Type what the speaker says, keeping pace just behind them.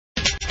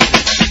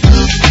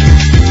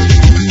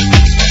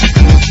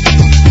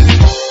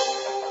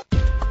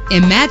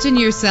Imagine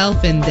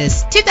yourself in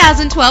this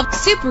 2012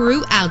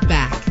 Subaru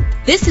Outback.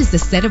 This is the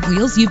set of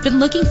wheels you've been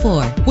looking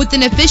for, with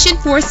an efficient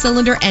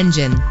 4-cylinder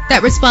engine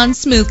that responds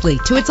smoothly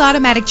to its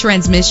automatic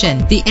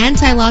transmission. The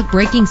anti-lock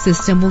braking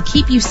system will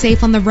keep you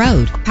safe on the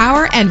road.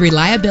 Power and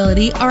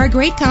reliability are a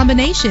great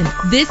combination.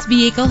 This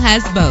vehicle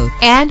has both.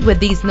 And with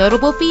these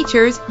notable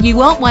features, you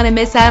won't want to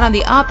miss out on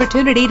the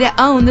opportunity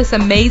to own this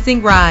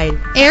amazing ride.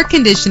 Air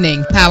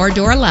conditioning, power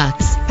door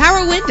locks,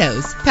 power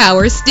windows,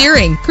 power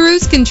steering,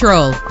 cruise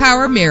control,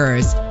 power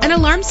mirrors, an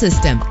alarm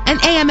system, an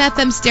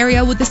AM/FM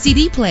stereo with a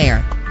CD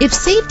player. If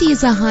safety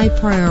is a high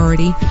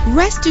priority,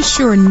 rest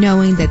assured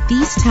knowing that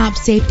these top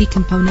safety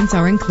components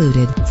are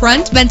included.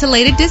 Front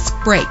ventilated disc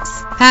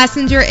brakes,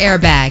 passenger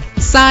airbag,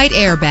 side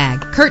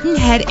airbag, curtain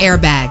head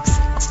airbags,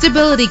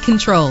 stability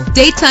control,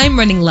 daytime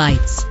running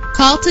lights.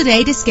 Call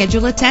today to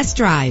schedule a test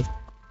drive.